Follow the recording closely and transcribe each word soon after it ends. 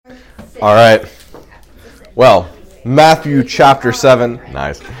All right. Well, Matthew chapter 7.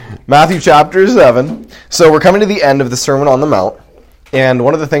 Nice. Matthew chapter 7. So we're coming to the end of the Sermon on the Mount. And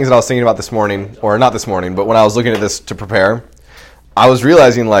one of the things that I was thinking about this morning, or not this morning, but when I was looking at this to prepare, I was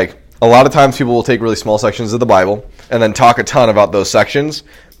realizing like a lot of times people will take really small sections of the Bible and then talk a ton about those sections,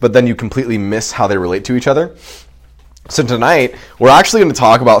 but then you completely miss how they relate to each other. So tonight, we're actually going to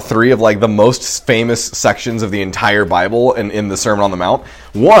talk about three of like the most famous sections of the entire Bible and in the Sermon on the Mount.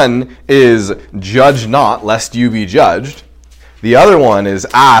 One is judge not, lest you be judged. The other one is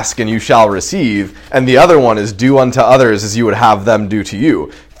ask and you shall receive. And the other one is do unto others as you would have them do to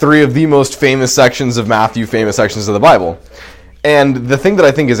you. Three of the most famous sections of Matthew, famous sections of the Bible. And the thing that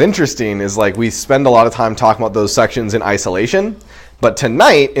I think is interesting is like we spend a lot of time talking about those sections in isolation. But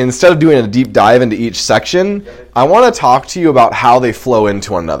tonight, instead of doing a deep dive into each section, I want to talk to you about how they flow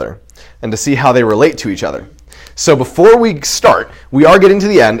into one another and to see how they relate to each other. So before we start, we are getting to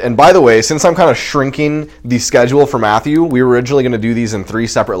the end. And by the way, since I'm kind of shrinking the schedule for Matthew, we were originally going to do these in 3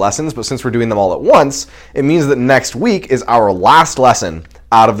 separate lessons. But since we're doing them all at once, it means that next week is our last lesson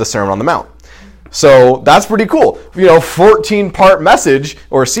out of the Sermon on the Mount. So that's pretty cool. 14-part message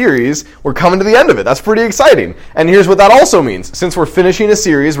or series, we're coming to the end of it. That's pretty exciting. And here's what that also means. Since we're finishing a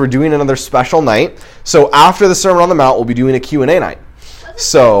series, we're doing another special night. So after the Sermon on the Mount, we'll be doing a Q&A night.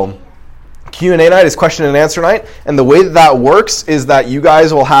 So Q&A night is question and answer night. And the way that works is that you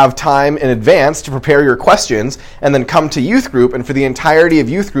guys will have time in advance to prepare your questions and then come to youth group. And for the entirety of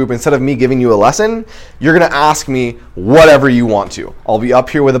youth group, instead of me giving you a lesson, you're going to ask me whatever you want to. I'll be up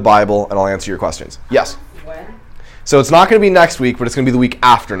here with a Bible and I'll answer your questions. Yes? When? So it's not going to be next week, but it's going to be the week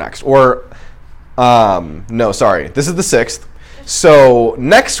after next. Or, no, sorry. This is the 6th. So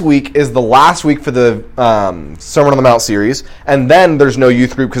next week is the last week for the Sermon on the Mount series, and then there's no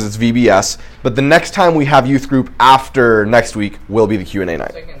youth group because it's VBS. But the next time we have youth group after next week will be the Q&A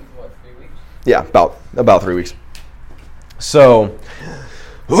night. Second, 3 weeks? Yeah, about 3 weeks. So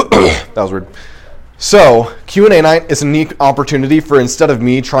that was weird. So Q&A night is a neat opportunity for, instead of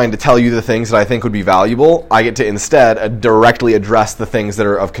me trying to tell you the things that I think would be valuable, I get to instead directly address the things that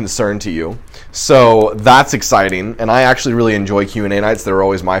are of concern to you. So that's exciting, and I actually really enjoy Q&A nights. They're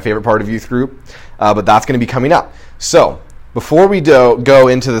always my favorite part of youth group, but that's going to be coming up. So before we go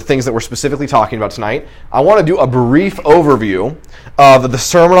into the things that we're specifically talking about tonight, I want to do a brief overview of the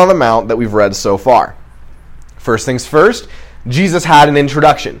Sermon on the Mount that we've read so far. First things first, Jesus had an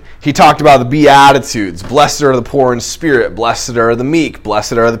introduction. He talked about the Beatitudes. Blessed are the poor in spirit. Blessed are the meek.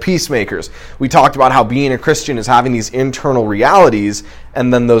 Blessed are the peacemakers. We talked about how being a Christian is having these internal realities,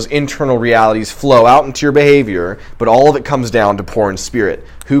 and then those internal realities flow out into your behavior, but all of it comes down to poor in spirit.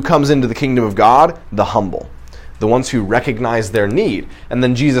 Who comes into the kingdom of God? The humble. The ones who recognize their need. And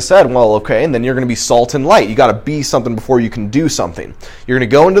then Jesus said, well, okay, and then you're going to be salt and light. You got to be something before you can do something. You're going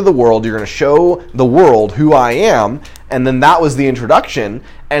to go into the world. You're going to show the world who I am. And then that was the introduction.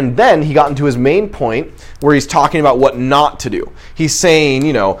 And then he got into his main point where he's talking about what not to do. He's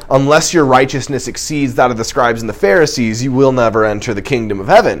saying, unless your righteousness exceeds that of the scribes and the Pharisees, you will never enter the kingdom of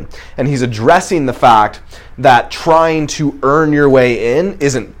heaven. And he's addressing the fact that trying to earn your way in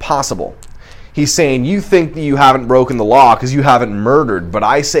isn't possible. He's saying, you think that you haven't broken the law because you haven't murdered. But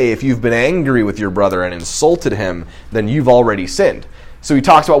I say, if you've been angry with your brother and insulted him, then you've already sinned. So he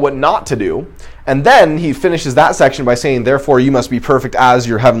talks about what not to do. And then he finishes that section by saying, therefore you must be perfect as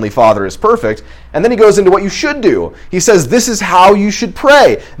your heavenly Father is perfect. And then he goes into what you should do. He says, this is how you should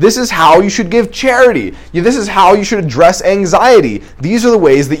pray. This is how you should give charity. This is how you should address anxiety. These are the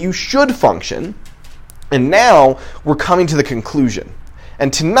ways that you should function. And now we're coming to the conclusion.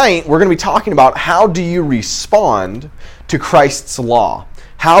 And tonight, we're going to be talking about how do you respond to Christ's law?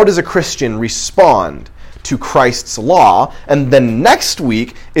 How does a Christian respond to Christ's law? And then next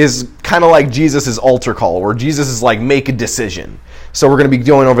week is kind of like Jesus' altar call, where Jesus is like, make a decision. So we're going to be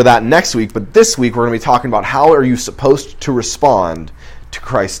going over that next week, but this week we're going to be talking about how are you supposed to respond to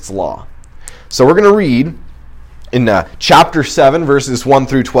Christ's law. So we're going to read in chapter 7, verses 1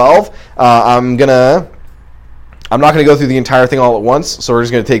 through 12. I'm not going to go through the entire thing all at once, so we're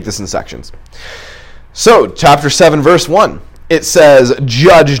just going to take this in sections. So, chapter 7, verse 1, it says,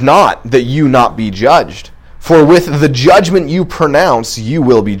 judge not, that you not be judged. For with the judgment you pronounce, you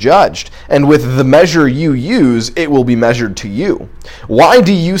will be judged. And with the measure you use, it will be measured to you. Why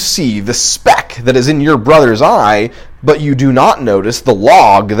do you see the speck that is in your brother's eye, but you do not notice the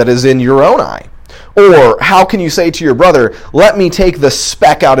log that is in your own eye? Or how can you say to your brother, let me take the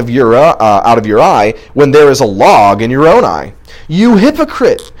speck out of your eye, when there is a log in your own eye? You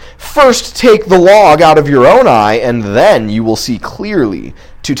hypocrite! First take the log out of your own eye, and then you will see clearly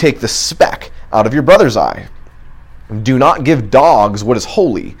to take the speck out of your brother's eye. Do not give dogs what is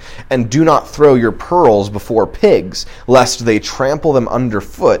holy, and do not throw your pearls before pigs, lest they trample them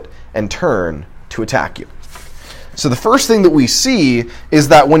underfoot and turn to attack you. So the first thing that we see is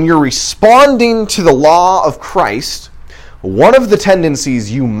that when you're responding to the law of Christ, one of the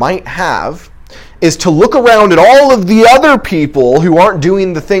tendencies you might have is to look around at all of the other people who aren't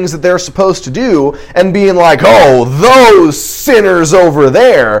doing the things that they're supposed to do and being like, oh, those sinners over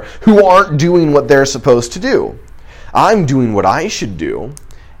there who aren't doing what they're supposed to do. I'm doing what I should do,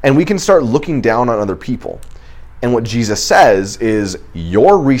 and we can start looking down on other people. And what Jesus says is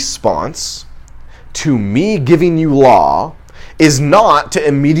your response to me giving you law is not to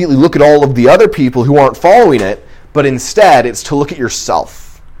immediately look at all of the other people who aren't following it, but instead it's to look at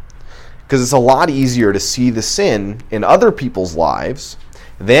yourself. Because it's a lot easier to see the sin in other people's lives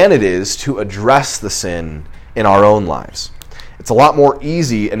than it is to address the sin in our own lives. It's a lot more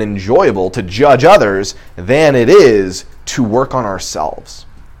easy and enjoyable to judge others than it is to work on ourselves.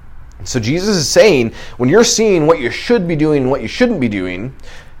 So Jesus is saying, when you're seeing what you should be doing and what you shouldn't be doing,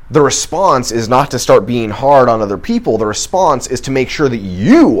 the response is not to start being hard on other people. The response is to make sure that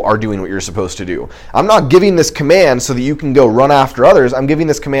you are doing what you're supposed to do. I'm not giving this command so that you can go run after others. I'm giving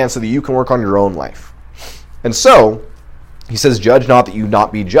this command so that you can work on your own life. And so, he says, judge not that you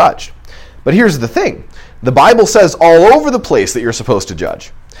not be judged. But here's the thing. The Bible says all over the place that you're supposed to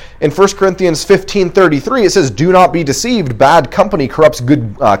judge. In 1 Corinthians 15:33, it says, do not be deceived. Bad company corrupts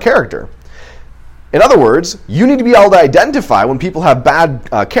good character. In other words, you need to be able to identify when people have bad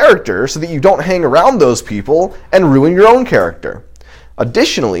character so that you don't hang around those people and ruin your own character.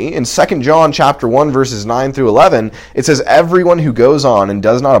 Additionally, in 2 John chapter 1, verses 9 through 11, it says, everyone who goes on and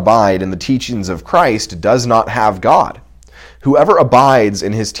does not abide in the teachings of Christ does not have God. Whoever abides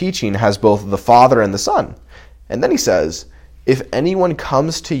in his teaching has both the Father and the Son. And then he says, if anyone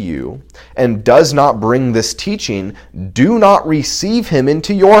comes to you and does not bring this teaching, do not receive him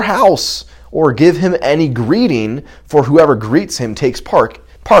into your house or give him any greeting, for whoever greets him takes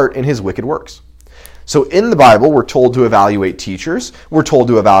part in his wicked works. So in the Bible, we're told to evaluate teachers, we're told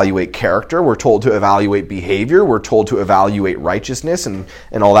to evaluate character, we're told to evaluate behavior, we're told to evaluate righteousness and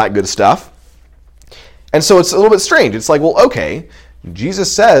all that good stuff. And so it's a little bit strange. It's like, well, okay,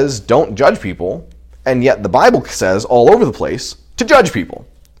 Jesus says don't judge people, and yet the Bible says all over the place to judge people.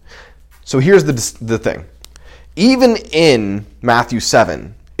 So here's the thing. Even in Matthew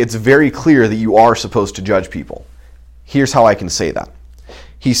 7, it's very clear that you are supposed to judge people. Here's how I can say that.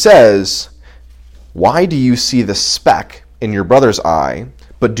 He says, why do you see the speck in your brother's eye,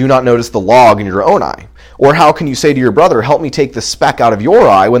 but do not notice the log in your own eye? Or how can you say to your brother, help me take the speck out of your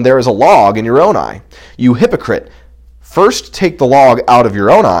eye when there is a log in your own eye? You hypocrite, first take the log out of your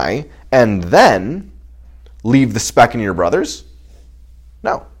own eye, and then leave the speck in your brother's?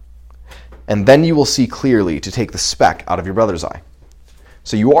 No. And then you will see clearly to take the speck out of your brother's eye.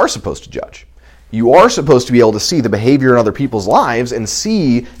 So you are supposed to judge. You are supposed to be able to see the behavior in other people's lives and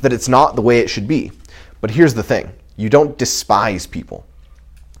see that it's not the way it should be. But here's the thing. You don't despise people.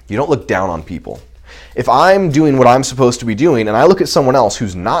 You don't look down on people. If I'm doing what I'm supposed to be doing and I look at someone else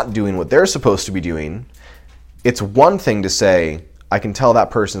who's not doing what they're supposed to be doing, it's one thing to say, I can tell that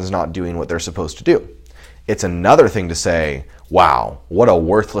person's not doing what they're supposed to do. It's another thing to say, wow, what a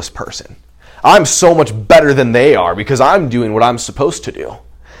worthless person. I'm so much better than they are because I'm doing what I'm supposed to do.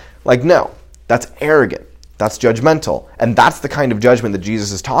 Like, no, that's arrogant. That's judgmental. And that's the kind of judgment that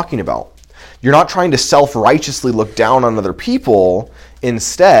Jesus is talking about. You're not trying to self-righteously look down on other people.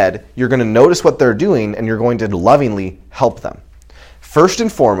 Instead, you're going to notice what they're doing and you're going to lovingly help them. First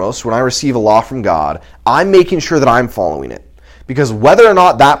and foremost, when I receive a law from God, I'm making sure that I'm following it. Because whether or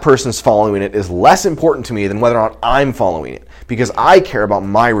not that person's following it is less important to me than whether or not I'm following it. Because I care about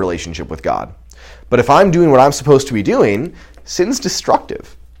my relationship with God. But if I'm doing what I'm supposed to be doing, sin's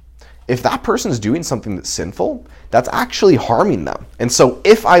destructive. If that person's doing something that's sinful, that's actually harming them. And so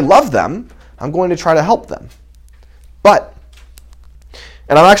if I love them, I'm going to try to help them. But,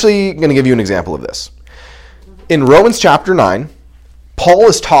 and I'm actually going to give you an example of this. In Romans chapter 9, Paul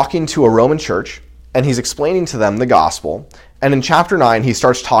is talking to a Roman church, and he's explaining to them the gospel. And in chapter 9, he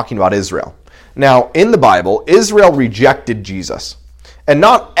starts talking about Israel. Now, in the Bible, Israel rejected Jesus. And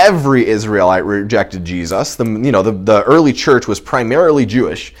not every Israelite rejected Jesus. The early church was primarily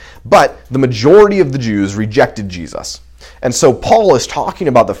Jewish, but the majority of the Jews rejected Jesus. And so Paul is talking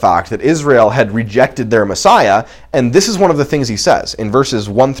about the fact that Israel had rejected their Messiah, and this is one of the things he says in verses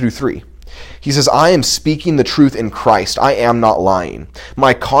 1 through 3. He says, I am speaking the truth in Christ. I am not lying.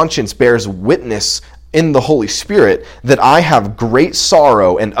 My conscience bears witness in the Holy Spirit that I have great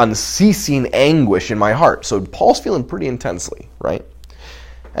sorrow and unceasing anguish in my heart. So Paul's feeling pretty intensely, right?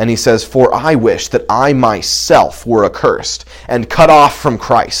 And he says, "For I wish that I myself were accursed and cut off from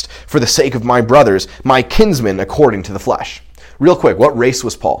Christ for the sake of my brothers, my kinsmen according to the flesh." Real quick, what race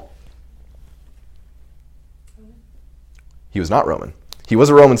was Paul? He was not Roman. He was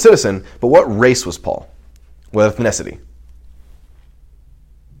a Roman citizen, but what race was Paul? What ethnicity?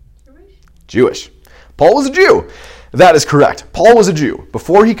 Jewish. Paul was a Jew. That is correct. Paul was a Jew.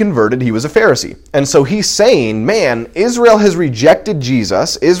 Before he converted, he was a Pharisee. And so he's saying, man, Israel has rejected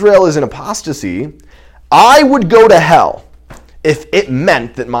Jesus. Israel is in apostasy. I would go to hell if it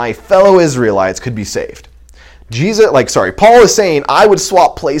meant that my fellow Israelites could be saved. Paul is saying, I would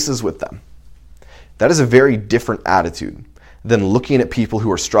swap places with them. That is a very different attitude than looking at people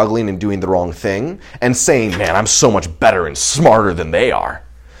who are struggling and doing the wrong thing and saying, man, I'm so much better and smarter than they are.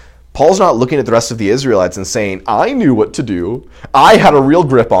 Paul's not looking at the rest of the Israelites and saying, I knew what to do. I had a real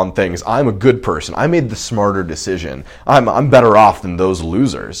grip on things. I'm a good person. I made the smarter decision. I'm better off than those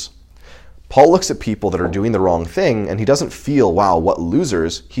losers. Paul looks at people that are doing the wrong thing and he doesn't feel, wow, what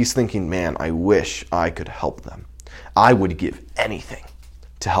losers. He's thinking, man, I wish I could help them. I would give anything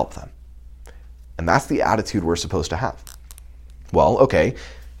to help them. And that's the attitude we're supposed to have. Well, okay.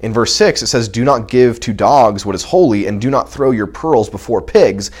 In verse 6, it says, "Do not give to dogs what is holy, and do not throw your pearls before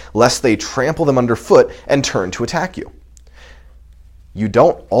pigs, lest they trample them underfoot and turn to attack you." You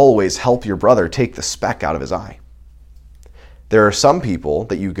don't always help your brother take the speck out of his eye. There are some people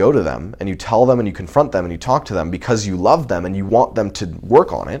that you go to them, and you tell them, and you confront them, and you talk to them because you love them, and you want them to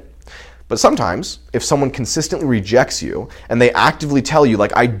work on it. But sometimes, if someone consistently rejects you, and they actively tell you,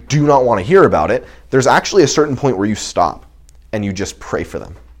 like, I do not want to hear about it, there's actually a certain point where you stop, and you just pray for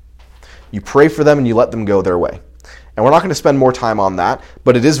them. You pray for them and you let them go their way. And we're not going to spend more time on that,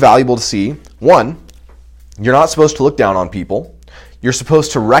 but it is valuable to see. One, you're not supposed to look down on people. You're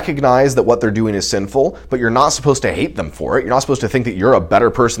supposed to recognize that what they're doing is sinful, but you're not supposed to hate them for it. You're not supposed to think that you're a better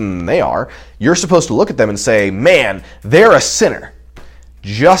person than they are. You're supposed to look at them and say, man, they're a sinner,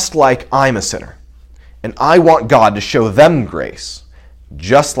 just like I'm a sinner. And I want God to show them grace,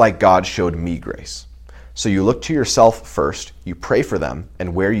 just like God showed me grace. So you look to yourself first, you pray for them,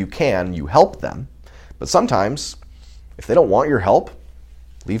 and where you can, you help them. But sometimes, if they don't want your help,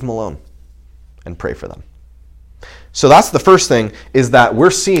 leave them alone and pray for them. So that's the first thing, is that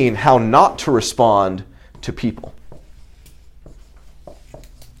we're seeing how not to respond to people.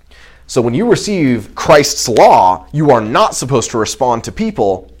 So when you receive Christ's law, you are not supposed to respond to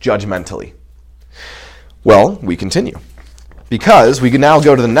people judgmentally. Well, we continue. Because we can now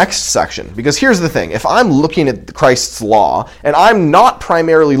go to the next section. Because here's the thing. If I'm looking at Christ's law, and I'm not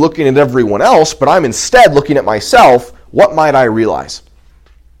primarily looking at everyone else, but I'm instead looking at myself, what might I realize?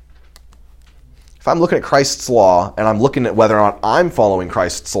 If I'm looking at Christ's law, and I'm looking at whether or not I'm following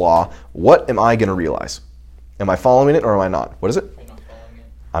Christ's law, what am I going to realize? Am I following it or am I not? What is it? You're not following it.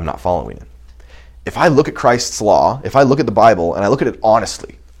 I'm not following it. If I look at Christ's law, if I look at the Bible, and I look at it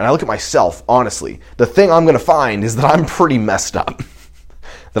honestly, and I look at myself honestly, the thing I'm going to find is that I'm pretty messed up.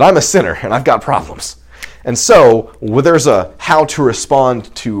 That I'm a sinner and I've got problems. And so, there's a how to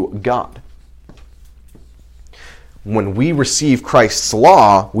respond to God. When we receive Christ's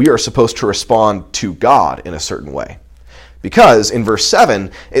law, we are supposed to respond to God in a certain way. Because in verse 7,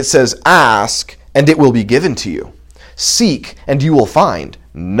 it says, "Ask, and it will be given to you. Seek, and you will find.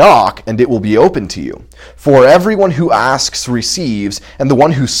 Knock, and it will be open to you. For everyone who asks receives, and the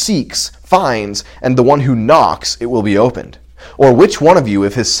one who seeks finds, and the one who knocks it will be opened. Or which one of you,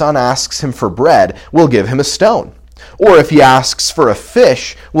 if his son asks him for bread, will give him a stone? Or if he asks for a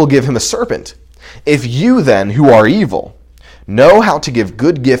fish, will give him a serpent? If you then, who are evil, know how to give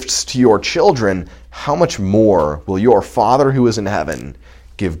good gifts to your children, how much more will your Father who is in heaven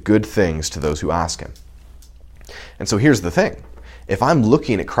give good things to those who ask him?" And so here's the thing. If I'm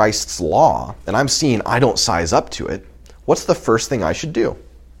looking at Christ's law and I'm seeing I don't size up to it, what's the first thing I should do?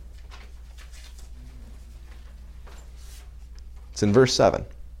 It's in verse 7.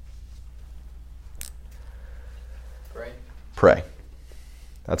 Pray.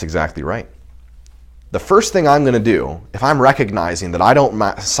 That's exactly right. The first thing I'm going to do, if I'm recognizing that I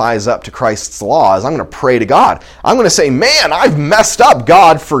don't size up to Christ's law, is I'm going to pray to God. I'm going to say, man, I've messed up.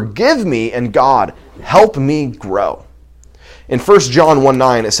 God, forgive me, and God, help me grow. In 1 John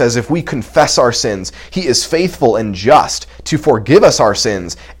 1:9, it says, "If we confess our sins, he is faithful and just to forgive us our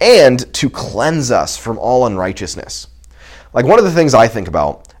sins and to cleanse us from all unrighteousness." Like, one of the things I think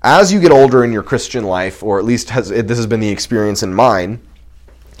about, as you get older in your Christian life, or at least this has been the experience in mine,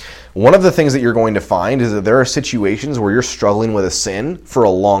 one of the things that you're going to find is that there are situations where you're struggling with a sin for a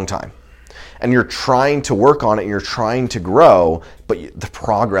long time. And you're trying to work on it, and you're trying to grow, but the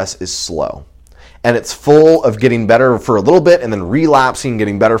progress is slow. And it's full of getting better for a little bit and then relapsing,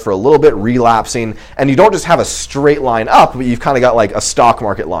 getting better for a little bit, relapsing. And you don't just have a straight line up, but you've kind of got like a stock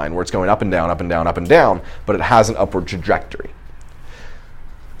market line where it's going up and down, up and down, up and down, but it has an upward trajectory.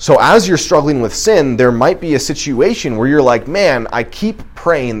 So as you're struggling with sin, there might be a situation where you're like, man, I keep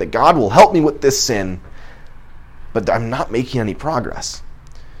praying that God will help me with this sin, but I'm not making any progress.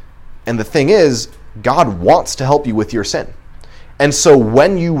 And the thing is, God wants to help you with your sin. And so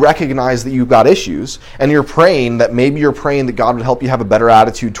when you recognize that you've got issues and you're praying that maybe you're praying that God would help you have a better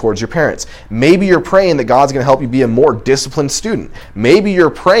attitude towards your parents. Maybe you're praying that God's going to help you be a more disciplined student. Maybe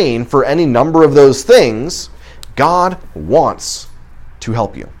you're praying for any number of those things. God wants to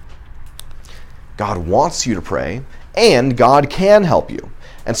help you. God wants you to pray, and God can help you.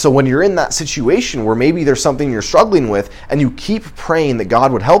 And so when you're in that situation where maybe there's something you're struggling with and you keep praying that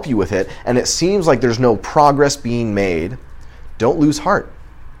God would help you with it, and it seems like there's no progress being made, don't lose heart.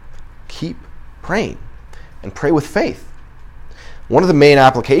 Keep praying and pray with faith. One of the main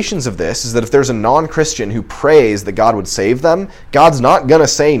applications of this is that if there's a non-Christian who prays that God would save them, God's not going to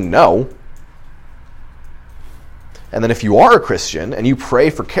say no. And then if you are a Christian and you pray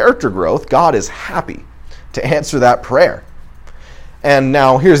for character growth, God is happy to answer that prayer. And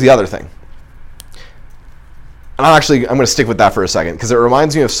now here's the other thing. And I'm going to stick with that for a second because it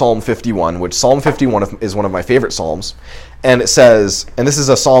reminds me of Psalm 51, which Psalm 51 is one of my favorite psalms. And it says, and this is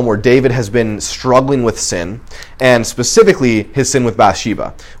a psalm where David has been struggling with sin, and specifically his sin with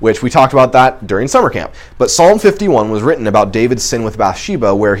Bathsheba, which we talked about that during summer camp. But Psalm 51 was written about David's sin with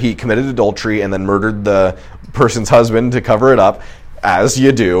Bathsheba, where he committed adultery and then murdered the person's husband to cover it up, as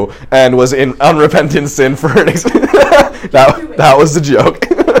you do, and was in unrepentant sin for an that was the joke.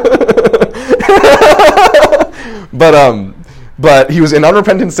 But he was in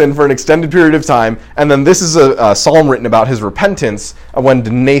unrepentant sin for an extended period of time, and then this is a psalm written about his repentance when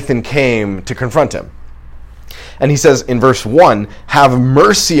Nathan came to confront him. And he says in verse 1, "Have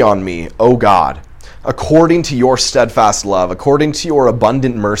mercy on me, O God, according to your steadfast love, according to your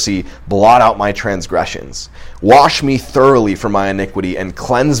abundant mercy, blot out my transgressions. Wash me thoroughly from my iniquity and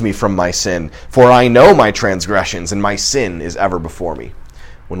cleanse me from my sin, for I know my transgressions and my sin is ever before me."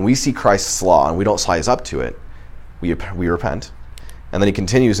 When we see Christ's law and we don't size up to it, we repent. And then he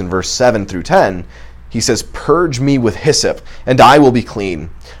continues in verse 7 through 10. He says, "Purge me with hyssop, and I will be clean.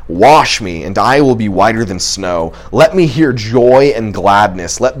 Wash me, and I will be whiter than snow. Let me hear joy and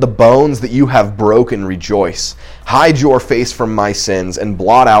gladness. Let the bones that you have broken rejoice. Hide your face from my sins, and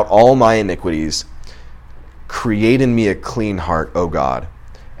blot out all my iniquities. Create in me a clean heart, O God,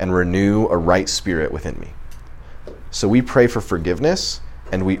 and renew a right spirit within me." So we pray for forgiveness,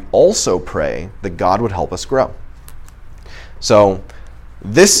 and we also pray that God would help us grow. So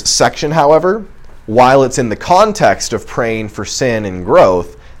this section, however, while it's in the context of praying for sin and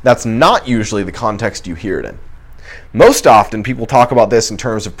growth, that's not usually the context you hear it in. Most often, people talk about this in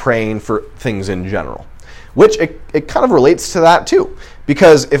terms of praying for things in general, which it kind of relates to that too.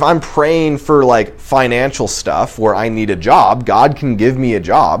 Because if I'm praying for like financial stuff where I need a job, God can give me a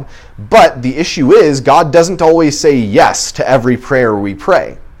job. But the issue is God doesn't always say yes to every prayer we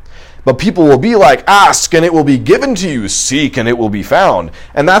pray. But people will be like, "Ask and it will be given to you, seek and it will be found."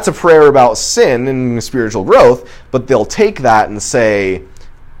 And that's a prayer about sin and spiritual growth, but they'll take that and say,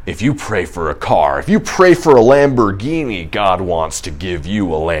 if you pray for a car, if you pray for a Lamborghini, God wants to give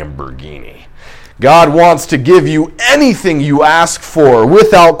you a Lamborghini. God wants to give you anything you ask for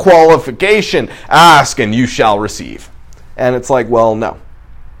without qualification. Ask and you shall receive. And it's like, well, no.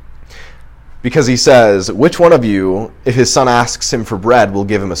 Because he says, which one of you, if his son asks him for bread, will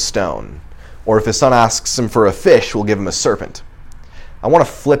give him a stone? Or if his son asks him for a fish, will give him a serpent? I want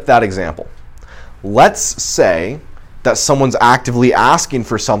to flip that example. Let's say that someone's actively asking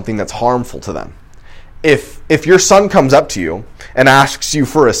for something that's harmful to them. If your son comes up to you and asks you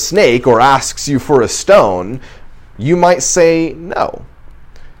for a snake or asks you for a stone, you might say no.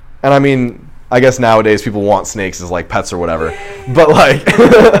 And I mean, I guess nowadays people want snakes as like pets or whatever. But like,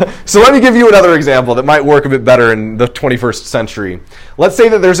 so let me give you another example that might work a bit better in the 21st century. Let's say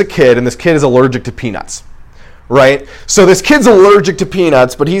that there's a kid and this kid is allergic to peanuts, right? So this kid's allergic to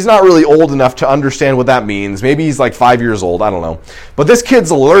peanuts, but he's not really old enough to understand what that means. Maybe he's like 5 years old, I don't know. But this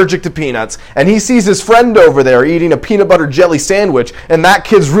kid's allergic to peanuts, and he sees his friend over there eating a peanut butter jelly sandwich, and that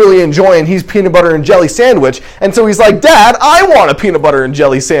kid's really enjoying his peanut butter and jelly sandwich, and so he's like, "Dad, I want a peanut butter and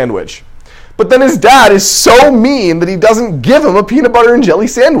jelly sandwich." But then his dad is so mean that he doesn't give him a peanut butter and jelly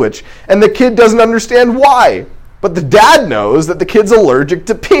sandwich, and the kid doesn't understand why. But the dad knows that the kid's allergic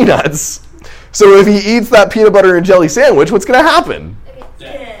to peanuts. So if he eats that peanut butter and jelly sandwich, what's going to happen?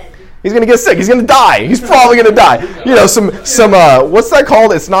 He's going to get sick. He's going to die. He's probably going to die. You know, some what's that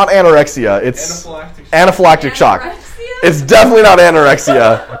called? It's not anorexia. It's anaphylactic shock. It's definitely not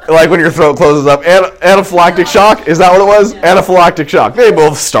anorexia, like when your throat closes up. Anaphylactic shock? Is that what it was? Anaphylactic shock. They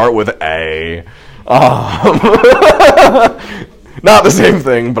both start with A. Not the same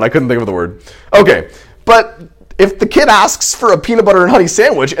thing, but I couldn't think of the word. Okay, but if the kid asks for a peanut butter and honey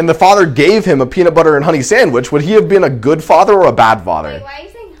sandwich and the father gave him a peanut butter and honey sandwich, would he have been a good father or a bad father? Wait, why are you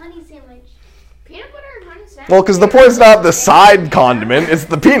saying honey sandwich? Peanut butter and honey sandwich? Well, because the point's not the side condiment, it's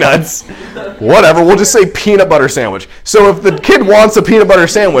the peanuts. Whatever, we'll just say peanut butter sandwich. So if the kid wants a peanut butter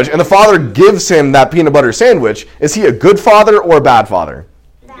sandwich and the father gives him that peanut butter sandwich, is he a good father or a bad father?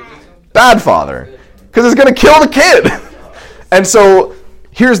 Bad father. Because it's going to kill the kid. And so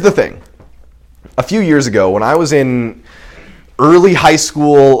here's the thing. A few years ago, when I was in early high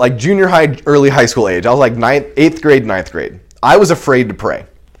school, like junior high, early high school age, I was like 8th grade, 9th grade. I was afraid to pray.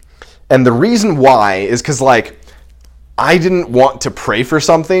 And the reason why is because, like, I didn't want to pray for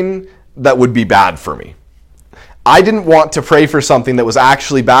something that would be bad for me. I didn't want to pray for something that was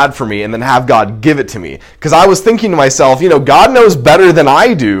actually bad for me and then have God give it to me. Because I was thinking to myself, you know, God knows better than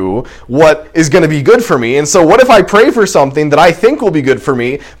I do what is going to be good for me. And so what if I pray for something that I think will be good for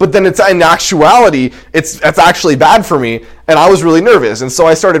me, but then it's in actuality, it's actually bad for me? And I was really nervous. And so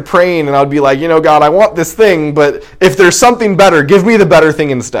I started praying and I would be like, you know, God, I want this thing, but if there's something better, give me the better thing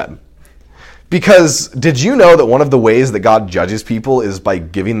instead. Because did you know that one of the ways that God judges people is by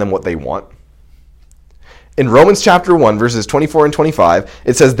giving them what they want? In Romans chapter 1, verses 24 and 25,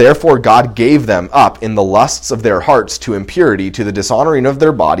 it says, "Therefore God gave them up in the lusts of their hearts to impurity, to the dishonoring of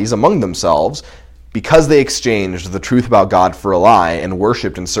their bodies among themselves, because they exchanged the truth about God for a lie and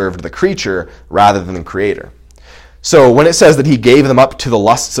worshipped and served the creature rather than the Creator." So when it says that he gave them up to the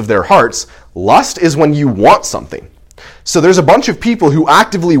lusts of their hearts, lust is when you want something. So there's a bunch of people who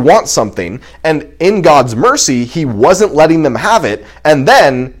actively want something, and in God's mercy, he wasn't letting them have it, and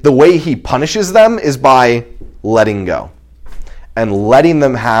then the way he punishes them is by letting go and letting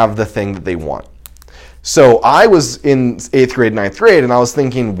them have the thing that they want. So I was in 8th grade, 9th grade, and I was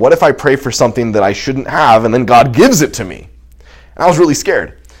thinking, what if I pray for something that I shouldn't have, and then God gives it to me? And I was really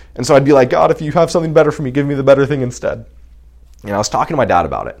scared. And so I'd be like, God, if you have something better for me, give me the better thing instead. And I was talking to my dad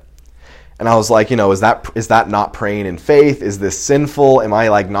about it. And I was like, you know, is that not praying in faith? Is this sinful? Am I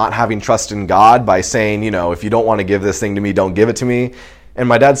like not having trust in God by saying, you know, if you don't want to give this thing to me, don't give it to me? And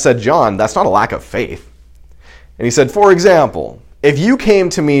my dad said, John, that's not a lack of faith. And he said, for example, if you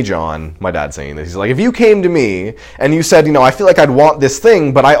came to me, John, my dad's saying this, he's like, if you came to me and you said, you know, I feel like I'd want this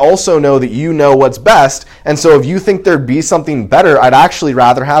thing, but I also know that you know what's best. And so if you think there'd be something better, I'd actually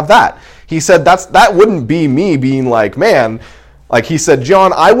rather have that. He said, that wouldn't be me being like, man, like he said,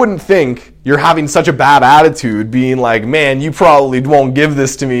 John, I wouldn't think you're having such a bad attitude being like, man, you probably won't give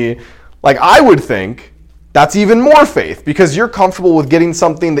this to me. Like, I would think that's even more faith because you're comfortable with getting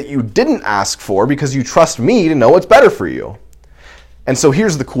something that you didn't ask for because you trust me to know what's better for you. And so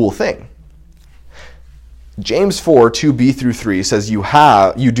here's the cool thing. James 4, 2b through 3 says you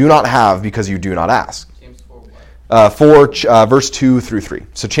do not have because you do not ask. James 4 what? Verse 2 through 3.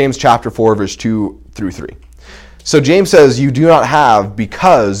 So James chapter 4, verse 2 through 3. So James says you do not have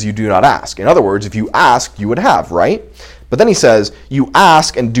because you do not ask. In other words, if you ask, you would have, right? But then he says you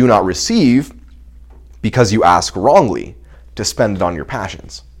ask and do not receive because you ask wrongly to spend it on your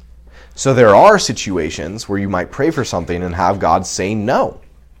passions. So there are situations where you might pray for something and have God say no.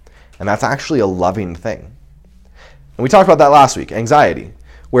 And that's actually a loving thing. And we talked about that last week, anxiety,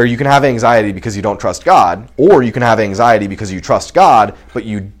 where you can have anxiety because you don't trust God, or you can have anxiety because you trust God, but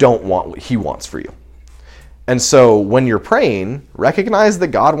you don't want what he wants for you. And so when you're praying, recognize that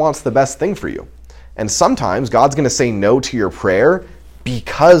God wants the best thing for you. And sometimes God's going to say no to your prayer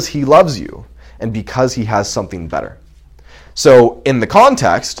because he loves you and because he has something better. So in the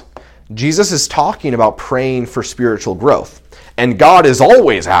context, Jesus is talking about praying for spiritual growth. And God is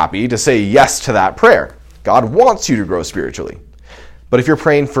always happy to say yes to that prayer. God wants you to grow spiritually. But if you're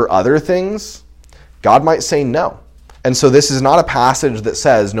praying for other things, God might say no. And so this is not a passage that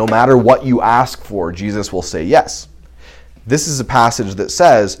says no matter what you ask for, Jesus will say yes. This is a passage that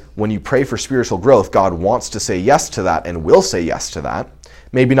says when you pray for spiritual growth, God wants to say yes to that and will say yes to that.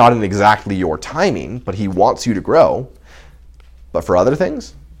 Maybe not in exactly your timing, but he wants you to grow. But for other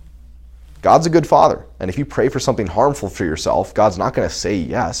things, God's a good father. And if you pray for something harmful for yourself, God's not going to say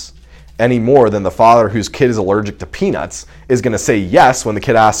yes any more than the father whose kid is allergic to peanuts is going to say yes when the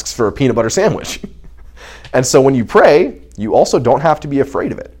kid asks for a peanut butter sandwich. And so when you pray, you also don't have to be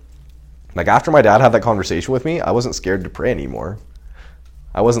afraid of it. Like after my dad had that conversation with me, I wasn't scared to pray anymore.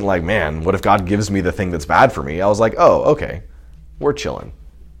 I wasn't like, man, what if God gives me the thing that's bad for me? I was like, oh, okay, we're chilling.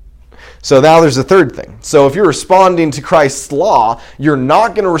 So now there's a third thing. So if you're responding to Christ's law, you're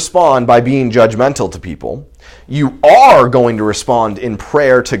not going to respond by being judgmental to people. You are going to respond in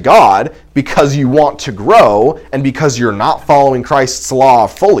prayer to God because you want to grow and because you're not following Christ's law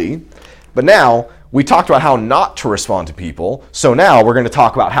fully. But now we talked about how not to respond to people. So now we're going to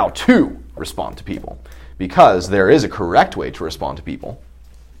talk about how to respond to people, because there is a correct way to respond to people.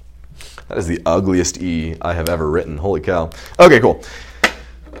 That is the ugliest E I have ever written. Holy cow. Okay, cool.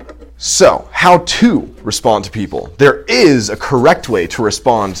 So, how to respond to people. There is a correct way to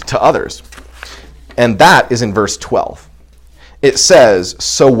respond to others. And that is in verse 12. It says,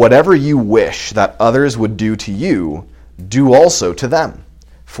 "So whatever you wish that others would do to you, do also to them.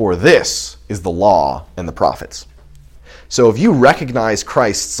 For this is the law and the prophets." So if you recognize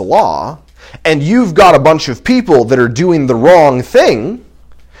Christ's law, and you've got a bunch of people that are doing the wrong thing,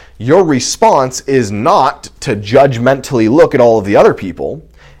 your response is not to judgmentally look at all of the other people.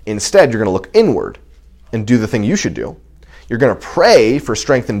 Instead, you're going to look inward and do the thing you should do. You're going to pray for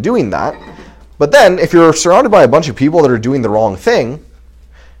strength in doing that. But then, if you're surrounded by a bunch of people that are doing the wrong thing,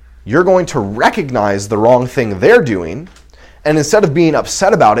 you're going to recognize the wrong thing they're doing. And instead of being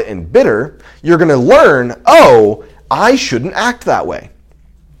upset about it and bitter, you're going to learn, oh, I shouldn't act that way.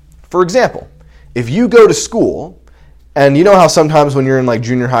 For example, if you go to school, and you know how sometimes when you're in like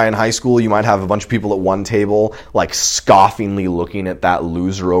junior high and high school, you might have a bunch of people at one table, like scoffingly looking at that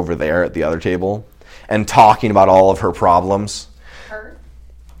loser over there at the other table and talking about all of her problems. Her?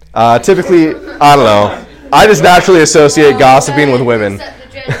 Typically, I don't know. I just naturally associate gossiping with women. Set the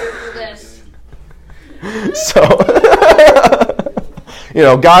gender for this. So,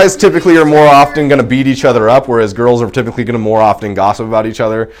 guys typically are more often going to beat each other up, whereas girls are typically going to more often gossip about each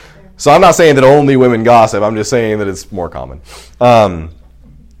other. So I'm not saying that only women gossip. I'm just saying that it's more common.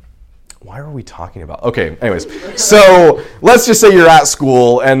 Why are we talking about? Okay, anyways. So let's just say you're at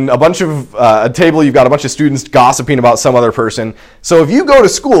school and a table, you've got a bunch of students gossiping about some other person. So if you go to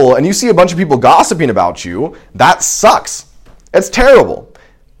school and you see a bunch of people gossiping about you, that sucks. It's terrible.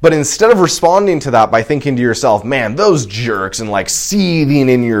 But instead of responding to that by thinking to yourself, man, those jerks, and like seething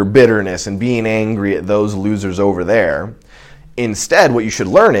in your bitterness and being angry at those losers over there, instead, what you should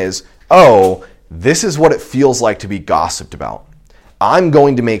learn is, oh, this is what it feels like to be gossiped about. I'm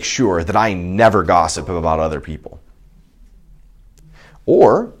going to make sure that I never gossip about other people.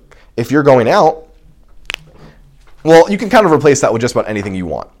 Or, if you're going out, well, you can kind of replace that with just about anything you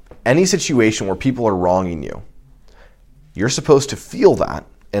want. Any situation where people are wronging you, you're supposed to feel that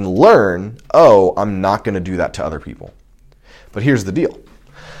and learn, oh, I'm not going to do that to other people. But here's the deal.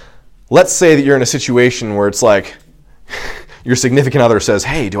 Let's say that you're in a situation where it's like, your significant other says,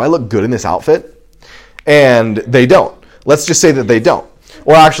 hey, do I look good in this outfit? And they don't. Let's just say that they don't.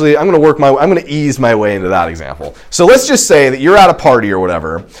 Or actually, I'm going to ease my way into that example. So let's just say that you're at a party or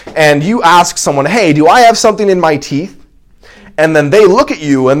whatever, and you ask someone, hey, do I have something in my teeth? And then they look at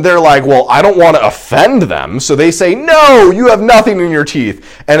you and they're like, well, I don't want to offend them. So they say, no, you have nothing in your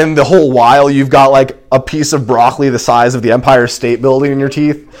teeth. And in the whole while, you've got like a piece of broccoli the size of the Empire State Building in your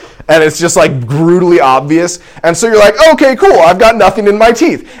teeth. And it's just like brutally obvious. And so you're like, okay, cool, I've got nothing in my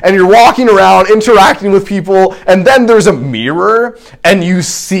teeth. And you're walking around interacting with people. And then there's a mirror and you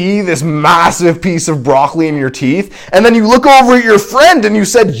see this massive piece of broccoli in your teeth. And then you look over at your friend and you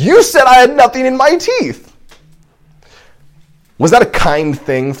said I had nothing in my teeth. Was that a kind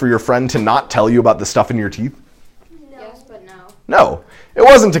thing for your friend to not tell you about the stuff in your teeth? No. Yes, but no. No, it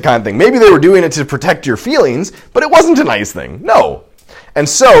wasn't a kind thing. Maybe they were doing it to protect your feelings, but it wasn't a nice thing. No. And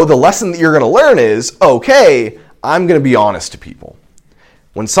so the lesson that you're going to learn is, okay, I'm going to be honest to people.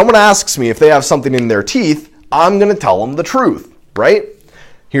 When someone asks me if they have something in their teeth, I'm going to tell them the truth, right?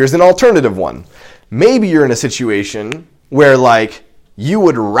 Here's an alternative one. Maybe you're in a situation where like you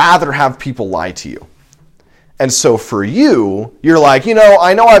would rather have people lie to you. And so for you, you're like,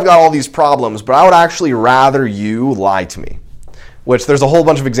 I know I've got all these problems, but I would actually rather you lie to me. Which there's a whole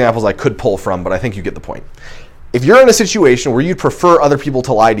bunch of examples I could pull from, but I think you get the point. If you're in a situation where you'd prefer other people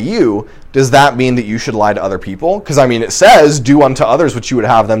to lie to you, does that mean that you should lie to other people? Because, it says, do unto others what you would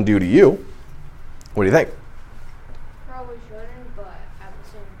have them do to you. What do you think? Probably shouldn't, but at the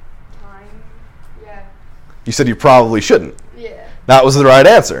same time, yeah. You said you probably shouldn't. Yeah. That was the right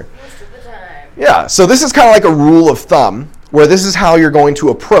answer. Most of the time. Yeah, so this is kind of like a rule of thumb, where this is how you're going to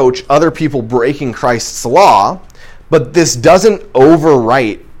approach other people breaking Christ's law, but this doesn't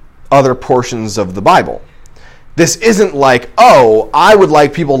overwrite other portions of the Bible. This isn't like, oh, I would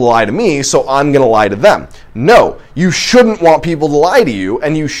like people to lie to me, so I'm going to lie to them. No, you shouldn't want people to lie to you,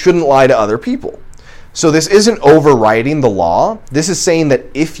 and you shouldn't lie to other people. So this isn't overriding the law. This is saying that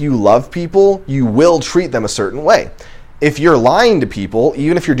if you love people, you will treat them a certain way. If you're lying to people,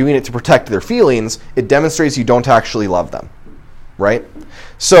 even if you're doing it to protect their feelings, it demonstrates you don't actually love them, right?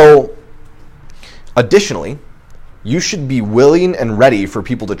 So, additionally, you should be willing and ready for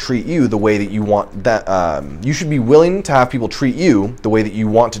people to treat you the way that you want that. You should be willing to have people treat you the way that you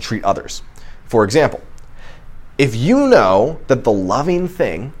want to treat others. For example, if you know that the loving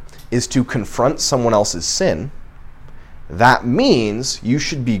thing is to confront someone else's sin, that means you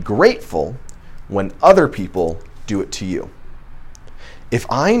should be grateful when other people do it to you. If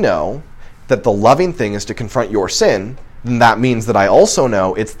I know that the loving thing is to confront your sin, then that means that I also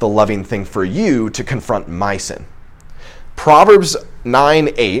know it's the loving thing for you to confront my sin. Proverbs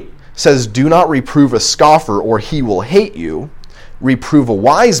 9:8 says, "Do not reprove a scoffer or he will hate you. Reprove a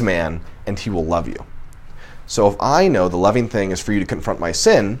wise man and he will love you." So if I know the loving thing is for you to confront my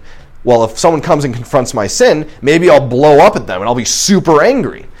sin, well, if someone comes and confronts my sin, maybe I'll blow up at them and I'll be super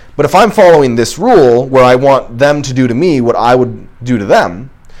angry. But if I'm following this rule where I want them to do to me what I would do to them,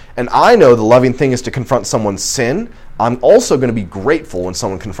 and I know the loving thing is to confront someone's sin, I'm also going to be grateful when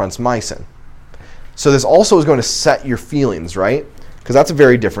someone confronts my sin. So this also is going to set your feelings, right? Because that's a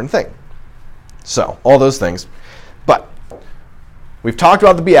very different thing. So, all those things. But we've talked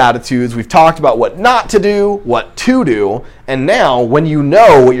about the Beatitudes, we've talked about what not to do, what to do, and now when you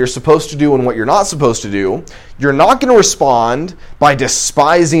know what you're supposed to do and what you're not supposed to do, you're not going to respond by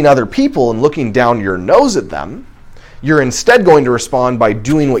despising other people and looking down your nose at them. You're instead going to respond by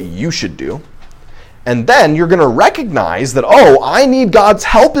doing what you should do. And then you're going to recognize that, oh, I need God's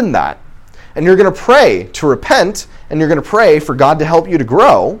help in that. And you're going to pray to repent, and you're going to pray for God to help you to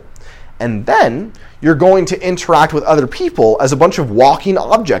grow. And then you're going to interact with other people as a bunch of walking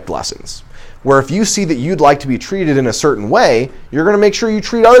object lessons, where if you see that you'd like to be treated in a certain way, you're going to make sure you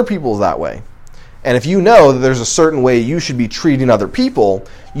treat other people that way. And if you know that there's a certain way you should be treating other people,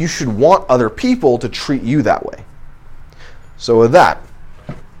 you should want other people to treat you that way. So with that,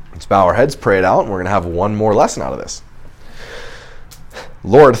 let's bow our heads, pray it out, and we're going to have one more lesson out of this.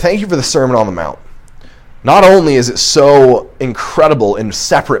 Lord, thank you for the Sermon on the Mount. Not only is it so incredible in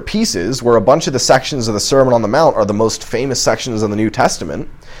separate pieces, where a bunch of the sections of the Sermon on the Mount are the most famous sections in the New Testament,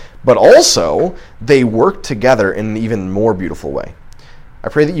 but also they work together in an even more beautiful way. I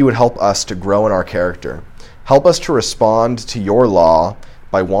pray that you would help us to grow in our character. Help us to respond to your law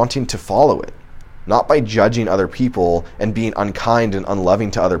by wanting to follow it, not by judging other people and being unkind and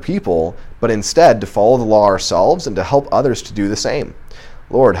unloving to other people, but instead to follow the law ourselves and to help others to do the same.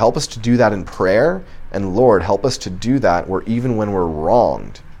 Lord, help us to do that in prayer, and Lord, help us to do that where even when we're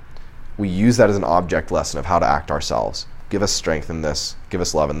wronged, we use that as an object lesson of how to act ourselves. Give us strength in this. Give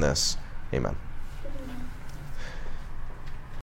us love in this. Amen.